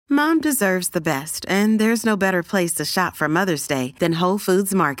Mom deserves the best, and there's no better place to shop for Mother's Day than Whole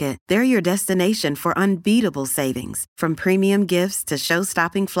Foods Market. They're your destination for unbeatable savings, from premium gifts to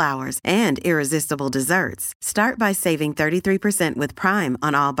show-stopping flowers and irresistible desserts. Start by saving 33% with Prime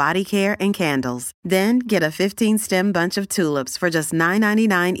on all body care and candles. Then get a 15-stem bunch of tulips for just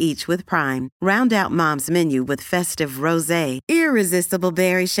 $9.99 each with Prime. Round out Mom's menu with festive rosé, irresistible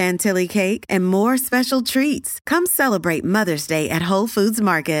berry chantilly cake, and more special treats. Come celebrate Mother's Day at Whole Foods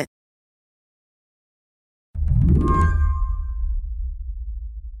Market.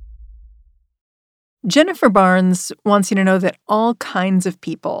 Jennifer Barnes wants you to know that all kinds of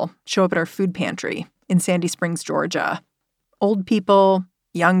people show up at our food pantry in Sandy Springs, Georgia. Old people,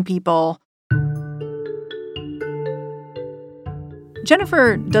 young people.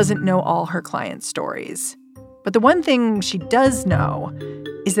 Jennifer doesn't know all her clients' stories, but the one thing she does know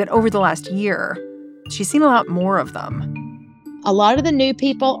is that over the last year, she's seen a lot more of them. A lot of the new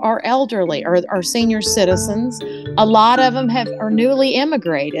people are elderly or are senior citizens. A lot of them are newly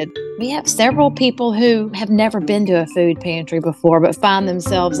immigrated. We have several people who have never been to a food pantry before but find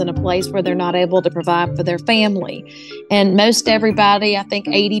themselves in a place where they're not able to provide for their family. And most everybody, I think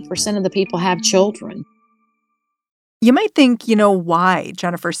 80% of the people have children. You might think you know why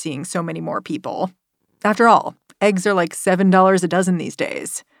Jennifer's seeing so many more people. After all, eggs are like $7 a dozen these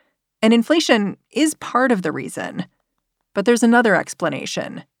days. And inflation is part of the reason. But there's another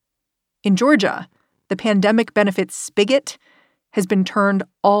explanation. In Georgia, the pandemic benefits spigot has been turned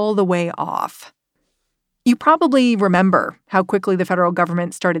all the way off. You probably remember how quickly the federal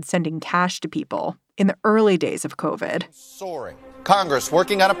government started sending cash to people in the early days of COVID. Soaring. Congress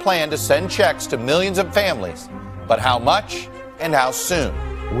working on a plan to send checks to millions of families. But how much and how soon?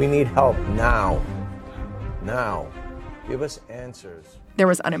 We need help now. Now. Give us answers. There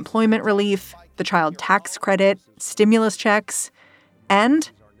was unemployment relief, the child tax credit, stimulus checks,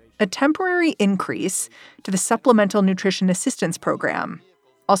 and a temporary increase to the Supplemental Nutrition Assistance Program,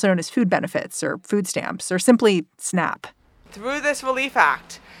 also known as food benefits or food stamps or simply SNAP. Through this Relief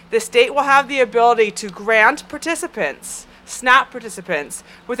Act, the state will have the ability to grant participants, SNAP participants,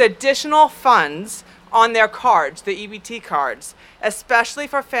 with additional funds on their cards, the EBT cards, especially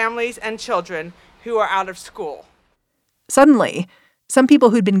for families and children who are out of school. Suddenly, some people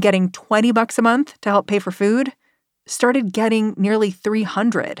who'd been getting $20 a month to help pay for food started getting nearly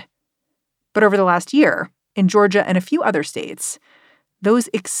 $300. But over the last year, in Georgia and a few other states, those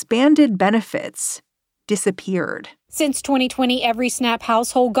expanded benefits disappeared. Since 2020, every SNAP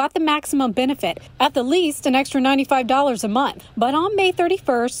household got the maximum benefit, at the least an extra $95 a month. But on May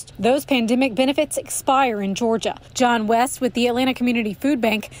 31st, those pandemic benefits expire in Georgia. John West with the Atlanta Community Food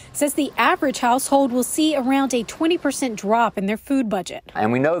Bank says the average household will see around a 20% drop in their food budget.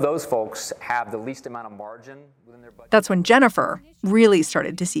 And we know those folks have the least amount of margin within their budget. That's when Jennifer really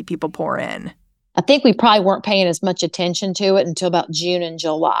started to see people pour in. I think we probably weren't paying as much attention to it until about June and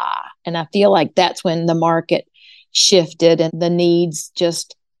July. And I feel like that's when the market shifted and the needs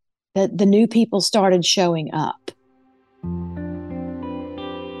just, the new people started showing up.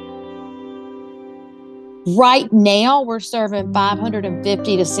 Right now, we're serving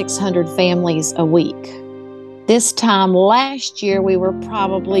 550 to 600 families a week. This time last year, we were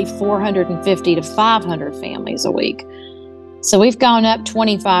probably 450 to 500 families a week. So we've gone up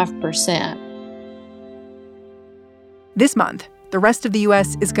 25%. This month, the rest of the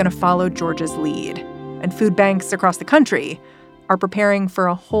U.S. is going to follow Georgia's lead, and food banks across the country are preparing for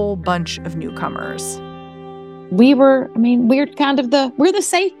a whole bunch of newcomers. We're the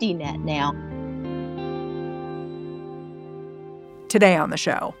safety net now. Today on the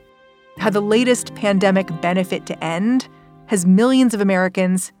show, how the latest pandemic benefit to end has millions of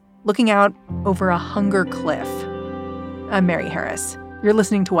Americans looking out over a hunger cliff. I'm Mary Harris. You're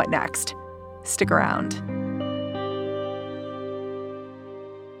listening to What Next? Stick around.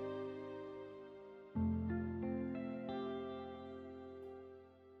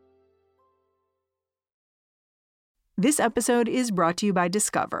 This episode is brought to you by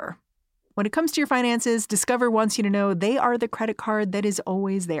Discover. When it comes to your finances, Discover wants you to know they are the credit card that is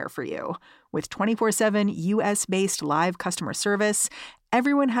always there for you. With 24/7 U.S.-based live customer service,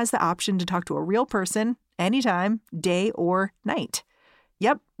 everyone has the option to talk to a real person anytime, day or night.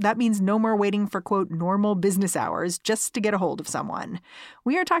 Yep, that means no more waiting for, quote, normal business hours just to get a hold of someone.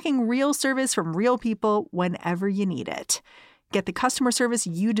 We are talking real service from real people whenever you need it. Get the customer service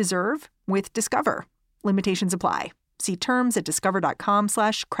you deserve with Discover. Limitations apply. See terms at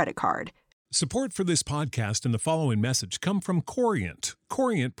discover.com/creditcard. Support for this podcast and the following message come from Corient.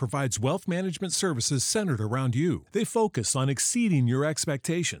 Corient provides wealth management services centered around you. They focus on exceeding your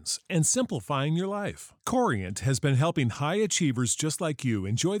expectations and simplifying your life. Corient has been helping high achievers just like you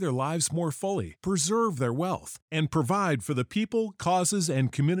enjoy their lives more fully, preserve their wealth, and provide for the people, causes,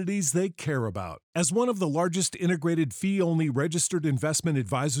 and communities they care about. As one of the largest integrated fee-only registered investment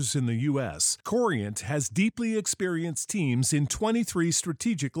advisors in the U.S., Corient has deeply experienced teams in 23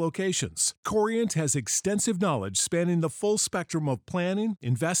 strategic locations. Corient has extensive knowledge spanning the full spectrum of planning,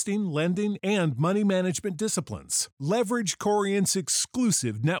 investing, lending, and money management disciplines. Leverage Corient's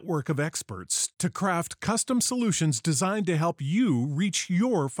exclusive network of experts to craft custom solutions designed to help you reach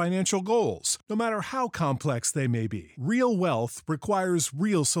your financial goals, no matter how complex they may be. Real wealth requires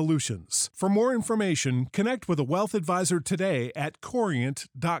real solutions. For more information, connect with a wealth advisor today at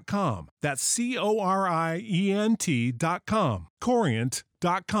Corient.com. That's Corient.com.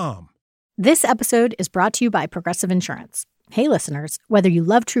 Corient.com. This episode is brought to you by Progressive Insurance. Hey, listeners, whether you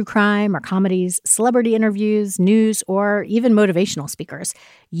love true crime or comedies, celebrity interviews, news, or even motivational speakers,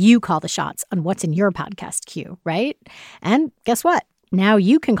 you call the shots on what's in your podcast queue, right? And guess what? Now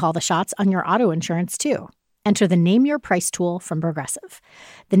you can call the shots on your auto insurance, too. Enter the Name Your Price tool from Progressive.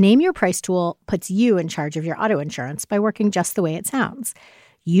 The Name Your Price tool puts you in charge of your auto insurance by working just the way it sounds.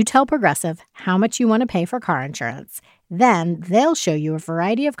 You tell Progressive how much you want to pay for car insurance. Then they'll show you a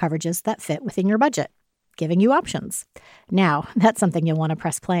variety of coverages that fit within your budget, giving you options. Now, that's something you'll want to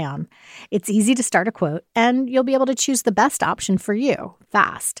press play on. It's easy to start a quote, and you'll be able to choose the best option for you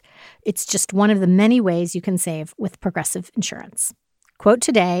fast. It's just one of the many ways you can save with Progressive Insurance. Quote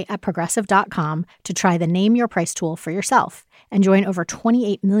today at Progressive.com to try the Name Your Price tool for yourself and join over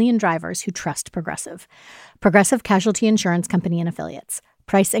 28 million drivers who trust Progressive. Progressive Casualty Insurance Company and Affiliates.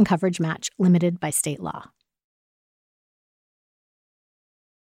 Price and coverage match limited by state law.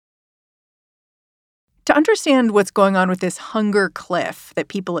 To understand what's going on with this hunger cliff that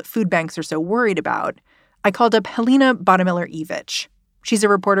people at food banks are so worried about, I called up Helena Bottomiller-Evich. She's a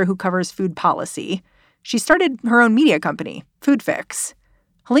reporter who covers food policy. She started her own media company, Food Fix.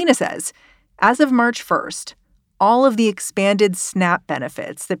 Helena says, as of March 1st, all of the expanded SNAP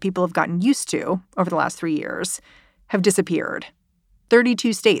benefits that people have gotten used to over the last 3 years have disappeared.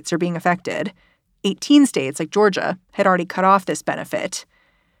 32 states are being affected. 18 states, like Georgia, had already cut off this benefit.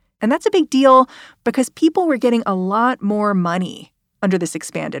 And that's a big deal because people were getting a lot more money under this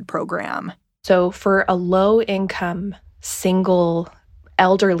expanded program. So for a low-income, single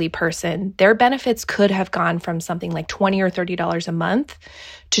elderly person, their benefits could have gone from something like $20 or $30 a month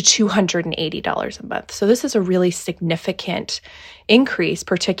to $280 a month. So this is a really significant increase,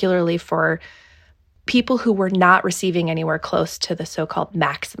 particularly for people who were not receiving anywhere close to the so-called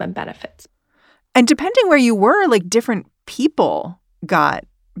maximum benefits. And depending where you were, like different people got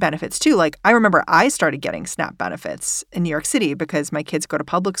benefits too. Like I remember I started getting SNAP benefits in New York City because my kids go to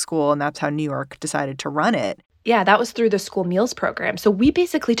public school and that's how New York decided to run it. Yeah, that was through the school meals program. So we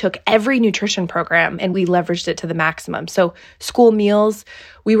basically took every nutrition program and we leveraged it to the maximum. So school meals,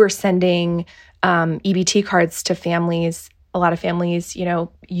 we were sending EBT cards to families. A lot of families,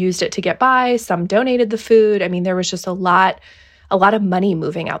 used it to get by. Some donated the food. I mean, there was just a lot of money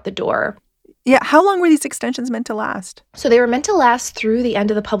moving out the door. Yeah. How long were these extensions meant to last? So they were meant to last through the end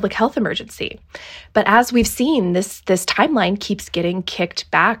of the public health emergency. But as we've seen, this timeline keeps getting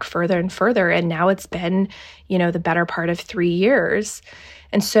kicked back further and further. And now it's been, the better part of 3 years.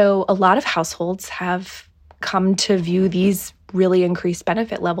 And so a lot of households have come to view these really increased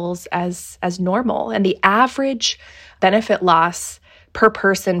benefit levels as normal. And the average benefit loss per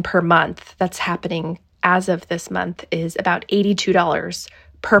person per month that's happening as of this month is about $82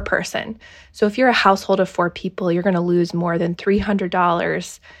 per person. So if you're a household of 4 people, you're going to lose more than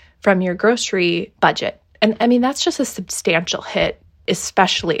 $300 from your grocery budget. And I mean, that's just a substantial hit,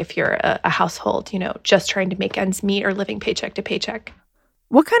 especially if you're a household, just trying to make ends meet or living paycheck to paycheck.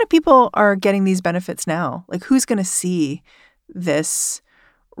 What kind of people are getting these benefits now? Like who's going to see this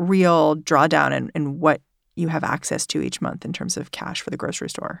real drawdown in what you have access to each month in terms of cash for the grocery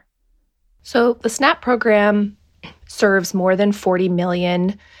store? So the SNAP program serves more than 40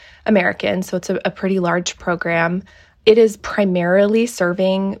 million Americans, so it's a pretty large program. It is primarily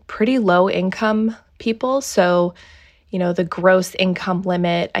serving pretty low-income people. So, the gross income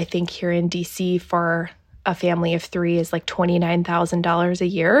limit, I think here in D.C. for a family of 3 is like $29,000 a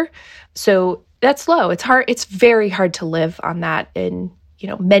year. So that's low. It's hard. It's very hard to live on that in,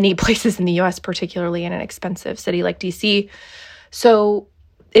 many places in the U.S., particularly in an expensive city like D.C. So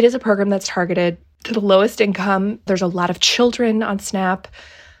it is a program that's targeted to the lowest income. There's a lot of children on SNAP,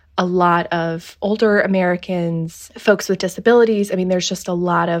 a lot of older Americans, folks with disabilities. I mean, there's just a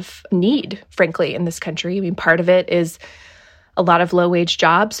lot of need, frankly, in this country. I mean, part of it is a lot of low-wage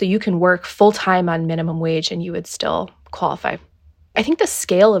jobs. So you can work full-time on minimum wage and you would still qualify. I think the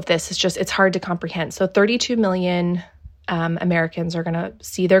scale of this is just, it's hard to comprehend. So 32 million Americans are going to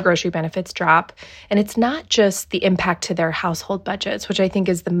see their grocery benefits drop. And it's not just the impact to their household budgets, which I think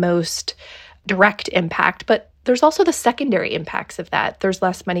is the most direct impact, but there's also the secondary impacts of that. There's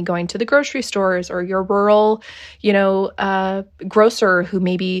less money going to the grocery stores, or your rural, grocer who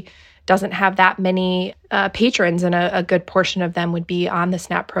maybe doesn't have that many patrons, and a good portion of them would be on the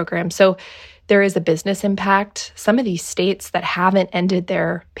SNAP program. So there is a business impact. Some of these states that haven't ended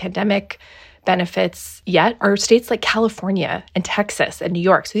their pandemic benefits yet are states like California and Texas and New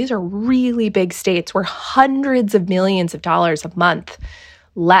York. So these are really big states where hundreds of millions of dollars a month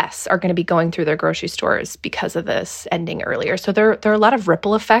less are going to be going through their grocery stores because of this ending earlier. So there are a lot of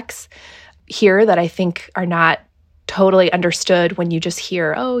ripple effects here that I think are not totally understood when you just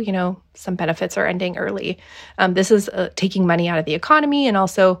hear, some benefits are ending early. This is taking money out of the economy and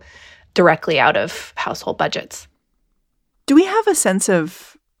also directly out of household budgets. Do we have a sense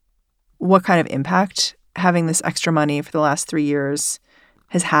of what kind of impact having this extra money for the last 3 years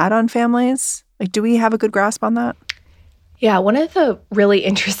has had on families? Like, do we have a good grasp on that? Yeah, one of the really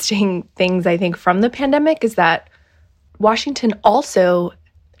interesting things I think from the pandemic is that Washington also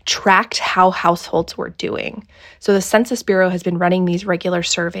tracked how households were doing. So the Census Bureau has been running these regular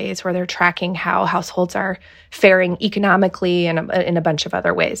surveys where they're tracking how households are faring economically and in a bunch of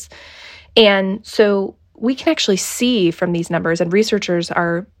other ways. And so we can actually see from these numbers, and researchers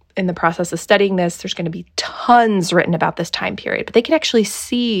are in the process of studying this. There's going to be tons written about this time period, but they can actually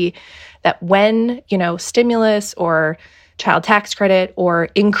see that when, stimulus or child tax credit or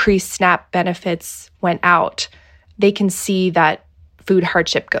increased SNAP benefits went out, they can see that food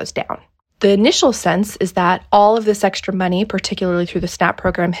hardship goes down. The initial sense is that all of this extra money, particularly through the SNAP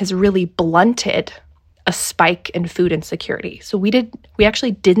program, has really blunted a spike in food insecurity. So we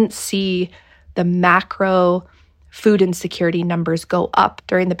actually didn't see the macro food insecurity numbers go up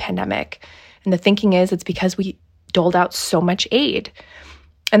during the pandemic. And the thinking is it's because we doled out so much aid.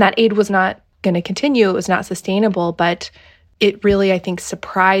 And that aid was not going to continue. It was not sustainable, but it really, I think,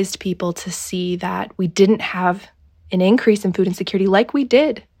 surprised people to see that we didn't have an increase in food insecurity like we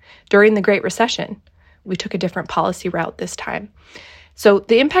did during the Great Recession. We took a different policy route this time. So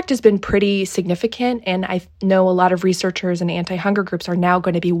the impact has been pretty significant, and I know a lot of researchers and anti-hunger groups are now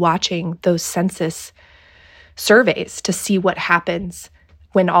going to be watching those census surveys to see what happens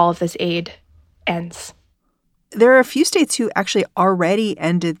when all of this aid ends. There are a few states who actually already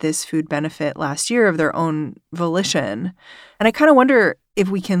ended this food benefit last year of their own volition. And I kind of wonder if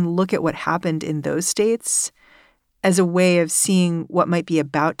we can look at what happened in those states as a way of seeing what might be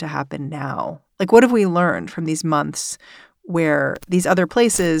about to happen now. Like, what have we learned from these months where these other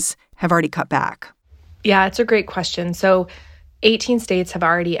places have already cut back? Yeah, it's a great question. So 18 states have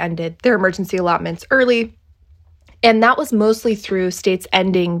already ended their emergency allotments early. And that was mostly through states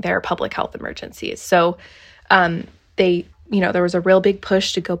ending their public health emergencies. So there was a real big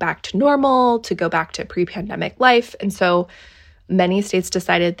push to go back to normal, to go back to pre-pandemic life. And so many states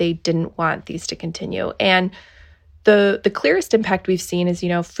decided they didn't want these to continue. And the clearest impact we've seen is,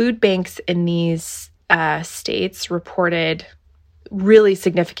 food banks in these states reported really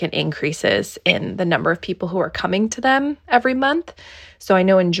significant increases in the number of people who are coming to them every month. So I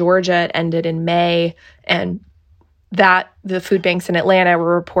know in Georgia it ended in May, and that the food banks in Atlanta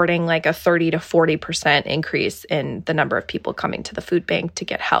were reporting like a 30 to 40% increase in the number of people coming to the food bank to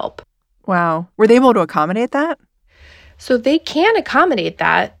get help. Wow. Were they able to accommodate that? So they can accommodate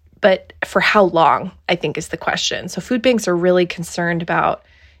that, but for how long, I think, is the question. So food banks are really concerned about,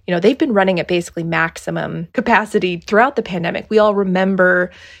 they've been running at basically maximum capacity throughout the pandemic. We all remember,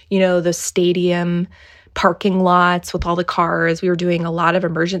 the stadium parking lots with all the cars. We were doing a lot of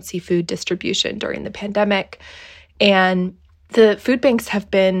emergency food distribution during the pandemic. And the food banks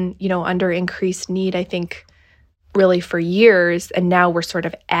have been, under increased need, I think, really for years. And now we're sort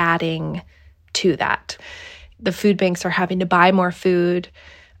of adding to that. The food banks are having to buy more food.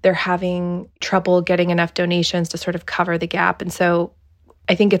 They're having trouble getting enough donations to sort of cover the gap. And so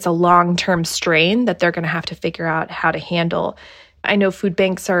I think it's a long-term strain that they're going to have to figure out how to handle. I know food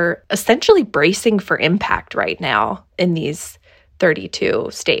banks are essentially bracing for impact right now in these 32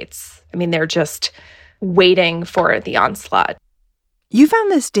 states. I mean, they're just waiting for the onslaught. You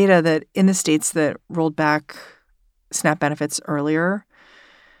found this data that in the states that rolled back SNAP benefits earlier,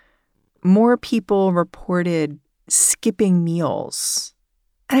 more people reported skipping meals.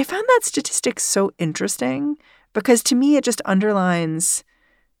 And I found that statistic so interesting because to me, it just underlines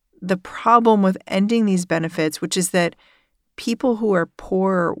the problem with ending these benefits, which is that people who are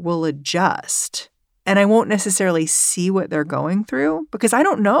poor will adjust. and I won't necessarily see what they're going through because I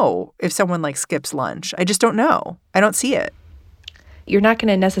don't know if someone like skips lunch. I just don't know. I don't see it. You're not going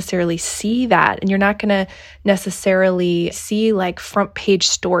to necessarily see that, and you're not going to necessarily see like front page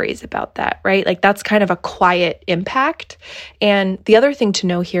stories about that, right? Like that's kind of a quiet impact. And the other thing to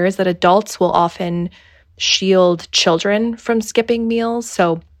know here is that adults will often shield children from skipping meals.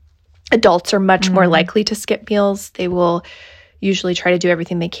 So adults are much more likely to skip meals. They will usually try to do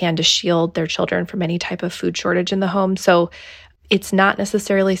everything they can to shield their children from any type of food shortage in the home. So it's not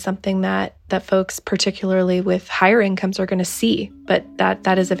necessarily something that folks, particularly with higher incomes, are going to see, but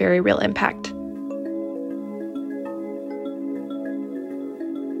that is a very real impact.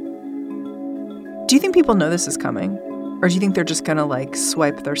 Do you think people know this is coming? Or do you think they're just going to like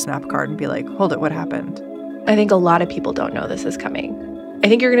swipe their SNAP card and be like, hold it, what happened? I think a lot of people don't know this is coming. I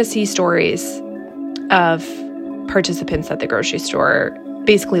think you're going to see stories of participants at the grocery store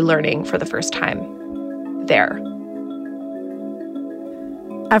basically learning for the first time there.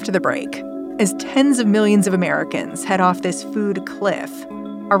 After the break, as tens of millions of Americans head off this food cliff,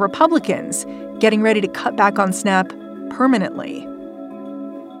 are Republicans getting ready to cut back on SNAP permanently?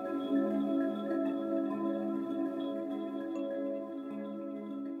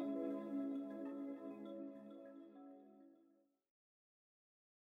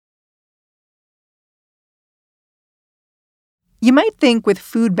 You might think with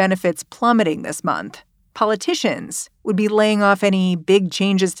food benefits plummeting this month, politicians would be laying off any big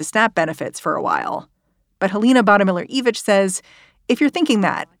changes to SNAP benefits for a while. But Helena Bottomiller-Evich says, if you're thinking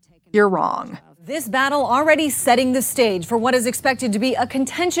that, you're wrong. This battle already setting the stage for what is expected to be a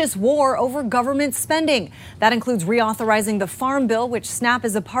contentious war over government spending. That includes reauthorizing the Farm Bill, which SNAP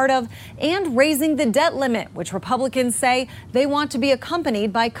is a part of, and raising the debt limit, which Republicans say they want to be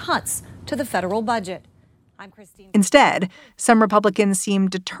accompanied by cuts to the federal budget. I'm Christine. Instead, some Republicans seem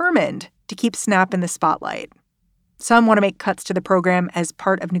determined to keep SNAP in the spotlight. Some want to make cuts to the program as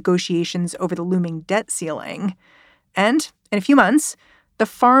part of negotiations over the looming debt ceiling. And in a few months, the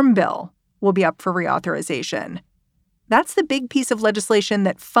Farm Bill will be up for reauthorization. That's the big piece of legislation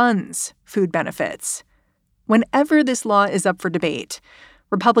that funds food benefits. Whenever this law is up for debate,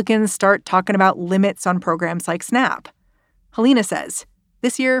 Republicans start talking about limits on programs like SNAP. Helena says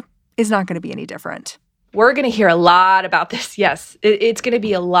this year is not going to be any different. We're going to hear a lot about this. Yes, it's going to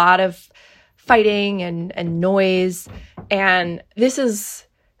be a lot of fighting and noise. And this is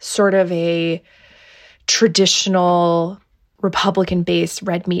sort of a traditional Republican-based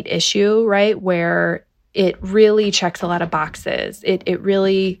red meat issue, right, where it really checks a lot of boxes. It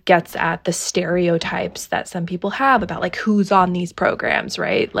really gets at the stereotypes that some people have about like who's on these programs,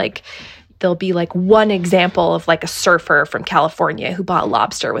 right? Like there'll be like one example of like a surfer from California who bought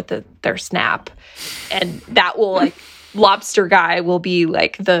lobster with their SNAP. And that will like lobster guy will be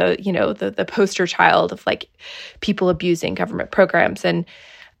like the poster child of like people abusing government programs. And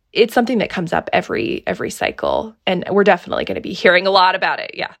it's something that comes up every cycle. And we're definitely going to be hearing a lot about it.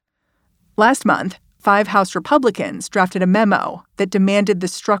 Yeah. Last month, 5 House Republicans drafted a memo that demanded the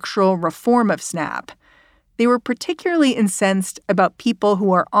structural reform of SNAP. They were particularly incensed about people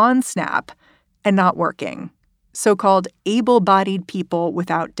who are on SNAP and not working, so-called able-bodied people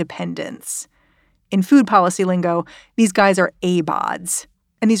without dependents. In food policy lingo, these guys are ABODs.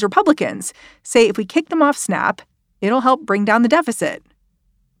 And these Republicans say if we kick them off SNAP, it'll help bring down the deficit.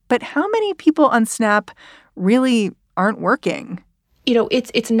 But how many people on SNAP really aren't working? You know,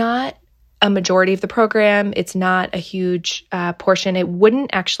 it's not a majority of the program. It's not a huge portion. It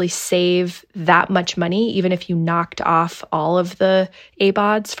wouldn't actually save that much money, even if you knocked off all of the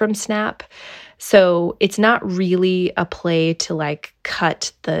ABODs from SNAP. So it's not really a play to like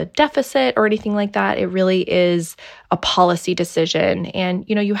cut the deficit or anything like that. It really is a policy decision. And,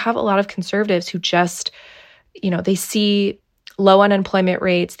 you know, you have a lot of conservatives who just, you know, they see low unemployment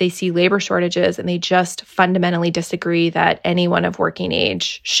rates, they see labor shortages, and they just fundamentally disagree that anyone of working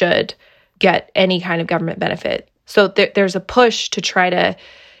age should get any kind of government benefit. So there's a push to try to,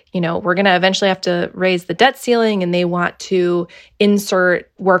 you know, we're going to eventually have to raise the debt ceiling, and they want to insert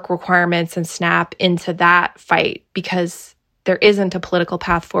work requirements and SNAP into that fight because there isn't a political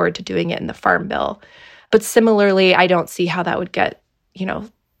path forward to doing it in the Farm Bill. But similarly, I don't see how that would get, you know,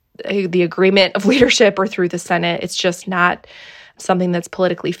 the agreement of leadership or through the Senate. It's just not something that's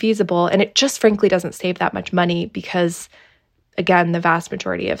politically feasible. And it just frankly doesn't save that much money because, again, the vast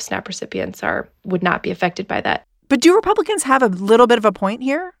majority of SNAP recipients would not be affected by that. But do Republicans have a little bit of a point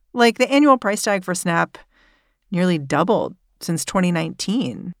here? Like the annual price tag for SNAP nearly doubled since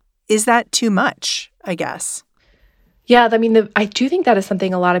 2019. Is that too much, I guess? Yeah, I mean, I do think that is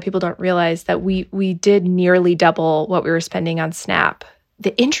something a lot of people don't realize, that we did nearly double what we were spending on SNAP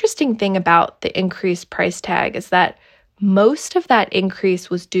the interesting thing about the increased price tag is that most of that increase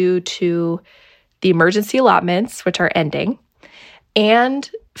was due to the emergency allotments, which are ending, and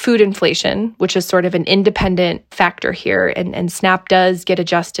food inflation, which is sort of an independent factor here. And SNAP does get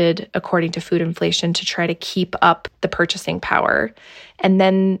adjusted according to food inflation to try to keep up the purchasing power. And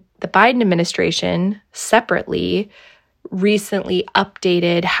then the Biden administration separately recently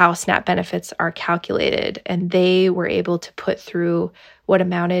updated how SNAP benefits are calculated, and they were able to put through what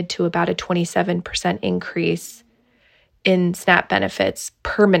amounted to about a 27% increase in SNAP benefits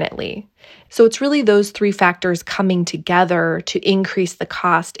permanently. So it's really those three factors coming together to increase the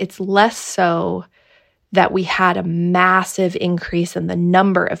cost. It's less so that we had a massive increase in the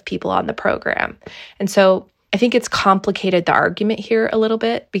number of people on the program. And so I think it's complicated the argument here a little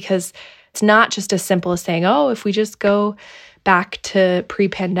bit, because it's not just as simple as saying, oh, if we just go back to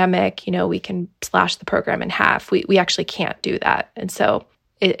pre-pandemic, we can slash the program in half. We actually can't do that. And so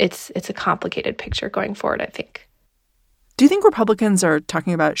it's a complicated picture going forward, I think. Do you think Republicans are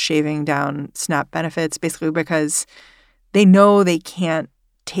talking about shaving down SNAP benefits basically because they know they can't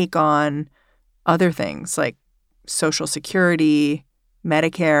take on other things like Social Security,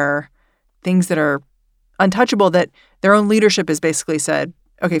 Medicare, things that are untouchable, that their own leadership has basically said,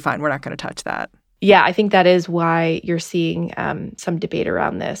 okay, fine, we're not going to touch that? Yeah, I think that is why you're seeing some debate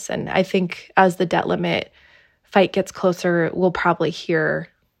around this. And I think as the debt limit fight gets closer, we'll probably hear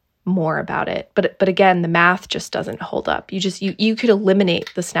more about it. But again, the math just doesn't hold up. You could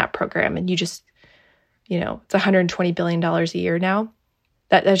eliminate the SNAP program and it's $120 billion a year now.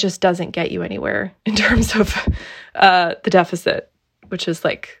 That just doesn't get you anywhere in terms of the deficit, which is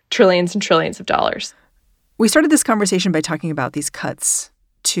like trillions and trillions of dollars. We started this conversation by talking about these cuts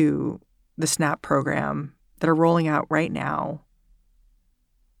to the SNAP program that are rolling out right now.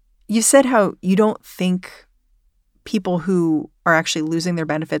 You said how you don't think people who are actually losing their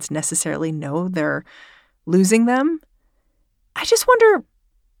benefits necessarily know they're losing them. I just wonder,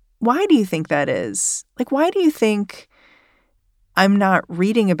 why do you think that is? Like, why do you think I'm not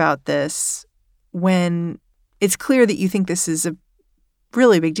reading about this when it's clear that you think this is a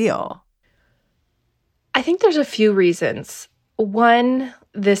really big deal? I think there's a few reasons. One,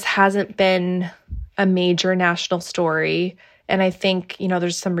 this hasn't been a major national story. And I think,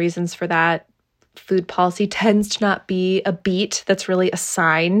 there's some reasons for that. Food policy tends to not be a beat that's really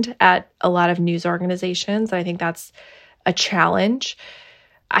assigned at a lot of news organizations. And I think that's a challenge.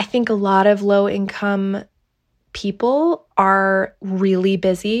 I think a lot of low-income people are really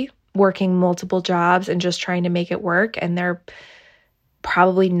busy working multiple jobs and just trying to make it work. And they're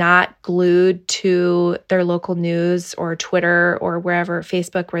probably not glued to their local news or Twitter or wherever,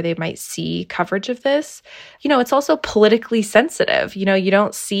 Facebook, where they might see coverage of this. It's also politically sensitive. You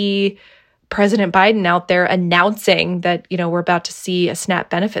don't see President Biden out there announcing that, we're about to see a SNAP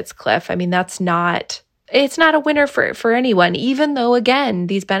benefits cliff. I mean, it's not a winner for anyone, even though, again,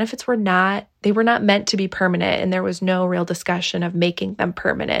 these benefits were not meant to be permanent, and there was no real discussion of making them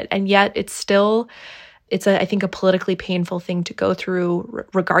permanent. And yet I think a politically painful thing to go through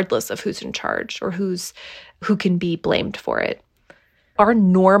regardless of who's in charge or who can be blamed for it. Our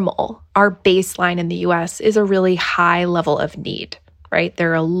baseline in the US is a really high level of need, right?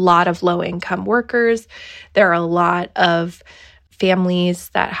 There are a lot of low-income workers. There are a lot of families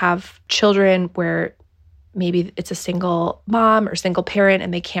that have children where maybe it's a single mom or single parent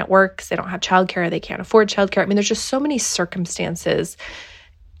and they can't work because they don't have childcare, they can't afford childcare. I mean, there's just so many circumstances.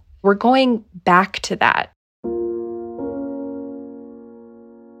 We're going back to that.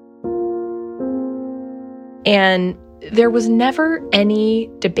 And there was never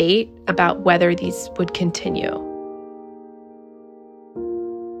any debate about whether these would continue.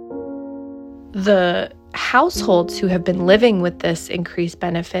 The households who have been living with this increased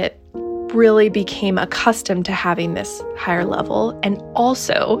benefit really became accustomed to having this higher level. And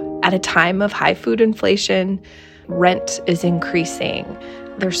also, at a time of high food inflation, rent is increasing.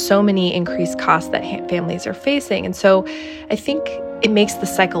 There's so many increased costs that families are facing. And so I think it makes the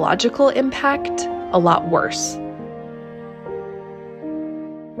psychological impact a lot worse.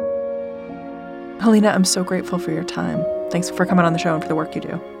 Helena, I'm so grateful for your time. Thanks for coming on the show and for the work you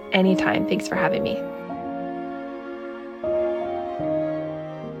do. Anytime. Thanks for having me.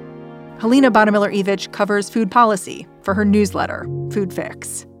 Helena Bonamiller-Evich covers food policy for her newsletter, Food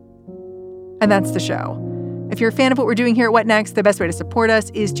Fix. And that's the show. If you're a fan of what we're doing here at What Next, the best way to support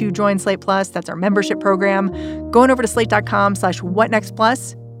us is to join Slate Plus. That's our membership program. Go on over to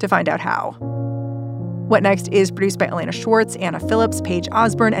slate.com/whatnextplus to find out how. What Next is produced by Elena Schwartz, Anna Phillips, Paige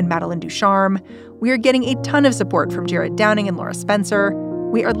Osborne, and Madeline Ducharme. We are getting a ton of support from Jared Downing and Laura Spencer.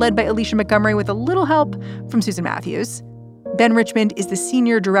 We are led by Alicia Montgomery with a little help from Susan Matthews. Ben Richmond is the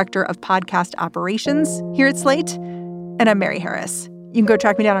Senior Director of Podcast Operations here at Slate. And I'm Mary Harris. You can go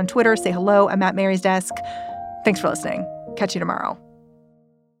track me down on Twitter, say hello. I'm at Mary's Desk. Thanks for listening. Catch you tomorrow.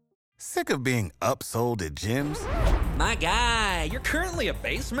 Sick of being upsold at gyms? My guy, you're currently a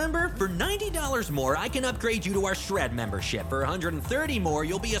base member? For $90 more, I can upgrade you to our Shred membership. For $130 more,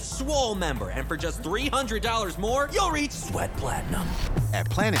 you'll be a Swole member. And for just $300 more, you'll reach Sweat Platinum. At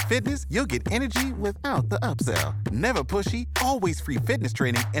Planet Fitness, you'll get energy without the upsell. Never pushy, always free fitness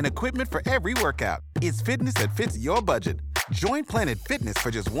training and equipment for every workout. It's fitness that fits your budget. Join Planet Fitness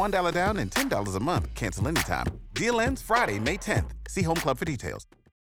for just $1 down and $10 a month. Cancel anytime. Deal ends Friday, May 10th. See Home Club for details.